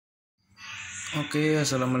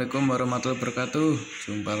Assalamualaikum warahmatullahi wabarakatuh.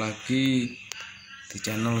 Jumpa lagi di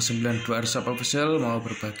channel 92 Rusak Official. Mau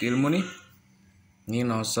berbagi ilmu nih. Ini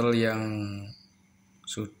nozel yang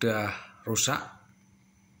sudah rusak.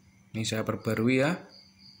 Ini saya perbarui ya.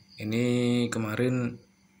 Ini kemarin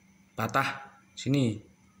patah sini.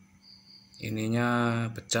 Ininya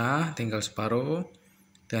pecah, tinggal separuh.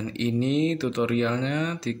 Dan ini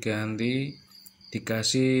tutorialnya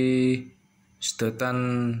dikasih sedotan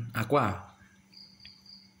aqua.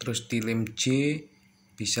 Terus di lem J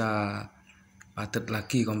bisa padat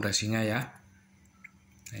lagi kompresinya ya.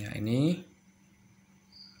 Kayak ini.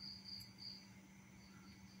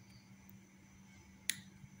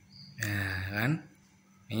 Nah kan,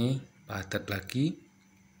 ini padat lagi.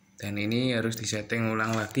 Dan ini harus disetting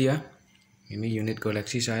ulang lagi ya. Ini unit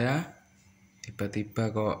koleksi saya. Tiba-tiba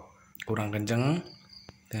kok kurang kenceng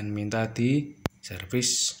dan minta di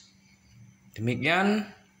servis.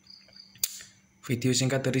 Demikian video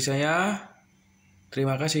singkat dari saya.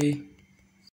 Terima kasih.